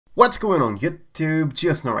What's going on YouTube,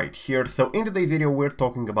 Giosno right here. So in today's video we're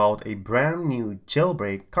talking about a brand new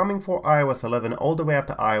jailbreak coming for iOS 11 all the way up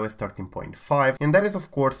to iOS 13.5, and that is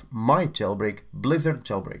of course my jailbreak, Blizzard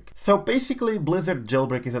Jailbreak. So basically Blizzard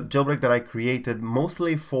Jailbreak is a jailbreak that I created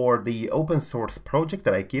mostly for the open source project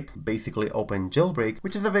that I keep, basically Open Jailbreak,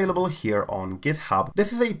 which is available here on GitHub.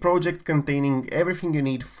 This is a project containing everything you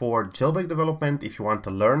need for jailbreak development if you want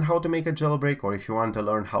to learn how to make a jailbreak, or if you want to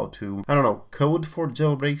learn how to, code for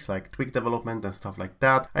jailbreaks, like tweak development and stuff like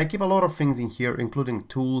that. I keep a lot of things in here, including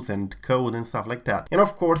tools and code and stuff like that. And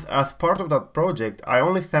of course, as part of that project, I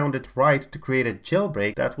only found it right to create a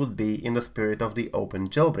jailbreak that would be in the spirit of the Open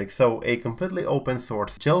Jailbreak. So a completely open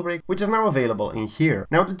source jailbreak, which is now available in here.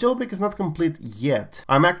 Now the jailbreak is not complete yet.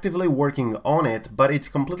 I'm actively working on it, but it's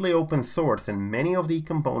completely open source and many of the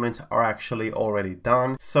components are actually already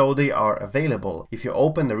done, so they are available. If you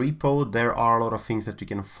open the repo, there are a lot of things that you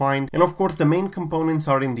can find. And of course, the main components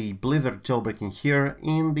are in the Blizzard Jailbreak in here,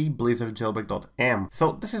 in the Blizzard Jailbreak.m.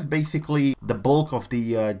 So this is basically the bulk of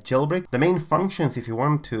the jailbreak, the main functions if you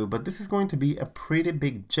want to, but this is going to be a pretty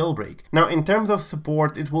big jailbreak. Now in terms of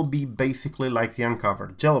support, it will be basically like the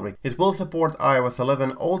uncovered jailbreak. It will support iOS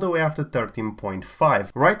 11 all the way up to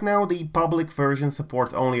 13.5. Right now the public version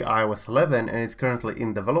supports only iOS 11 and it's currently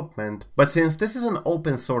in development, but since this is an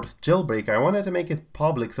open source jailbreak, I wanted to make it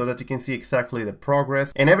public so that you can see exactly the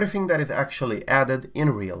progress and everything that is actually added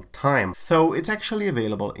in real time. So it's actually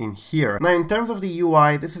available in here. Now in terms of the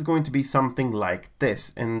UI, this is going to be something like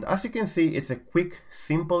this, and as you can see, it's a quick,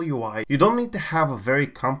 simple UI. You don't need to have a very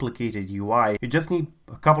complicated UI, you just need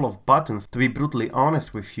a couple of buttons, to be brutally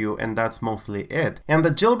honest with you, and that's mostly it. And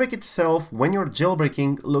the jailbreak itself, when you're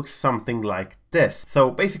jailbreaking, looks something like this.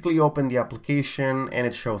 So basically you open the application and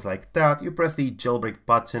it shows like that, you press the jailbreak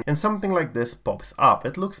button and something like this pops up.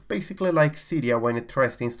 It looks basically like Cydia when it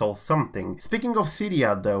tries to install something. Speaking of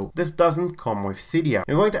Cydia though, this doesn't come with Cydia.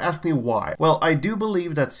 You're going to ask me why. Well, I do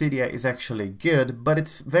believe that Cydia is actually good, but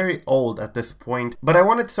it's very old at this point. But I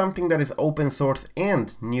wanted something that is open source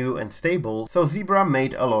and new and stable, so Zebra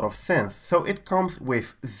made a lot of sense. So it comes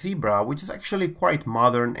with Zebra, which is actually quite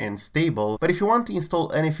modern and stable, but if you want to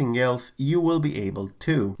install anything else, you will be able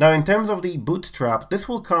to. Now in terms of the bootstrap, this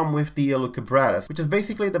will come with the Lucabratus, which is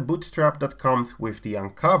basically the bootstrap that comes with the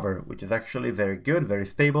Uncover, which is actually very good, very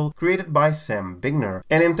stable, created by Sam Bigner.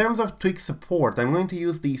 And in terms of tweak support, I'm going to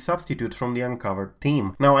use the substitute from the Uncover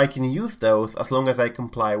team. Now I can use those as long as I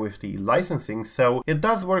comply with the licensing, so it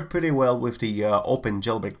does work pretty well with the Open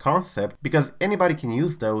Jailbreak concept, because anybody can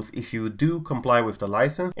use those if you do comply with the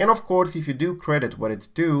license, and of course if you do credit what it's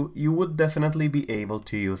due, you would definitely be able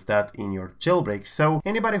to use that in your jailbreak. So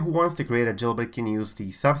anybody who wants to create a jailbreak can use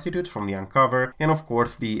the substitute from the Uncover, and of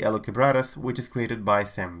course the Lucabratus, which is created by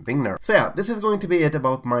Sam Bigner. So yeah, this is going to be it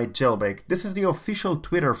about my jailbreak. This is the official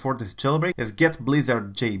Twitter for this jailbreak, is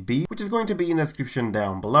 @BlizzardJB, which is going to be in the description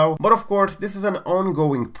down below. But of course this is an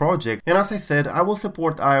ongoing project, and as I said, I will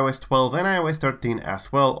support iOS 12 and iOS 13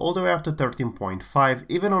 as well, all the way up to 13.5,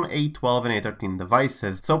 even on A12 and A13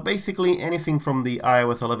 devices. So basically anything from the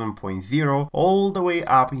iOS 11.0 all the way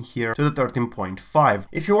up in here to the 13.5.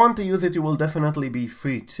 If you want to use it, you will definitely be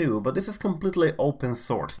free too, but this is completely open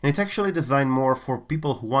source. And it's actually designed more for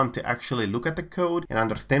people who want to actually look at the code and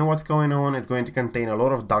understand what's going on. It's going to contain a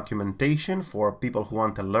lot of documentation for people who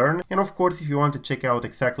want to learn. And of course, if you want to check out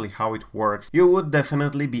exactly how it works, you would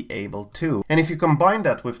definitely be able to. And if you combine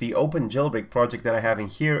that with the Open Jailbreak project that I have in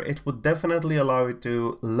here, it would definitely allow you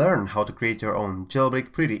to learn how to create your own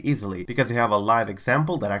jailbreak pretty easily, because you have a live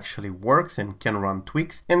example that actually works and can run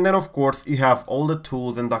tweaks. And then of course, you have all the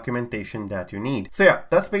tools and documentation that you need. So yeah,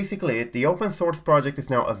 that's basically it. The open source project is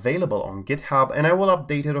now available on GitHub, and I will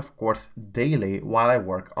update it of course daily while I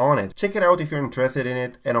work on it. Check it out if you're interested in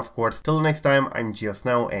it, and of course till next time, I'm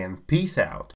Giosno and peace out.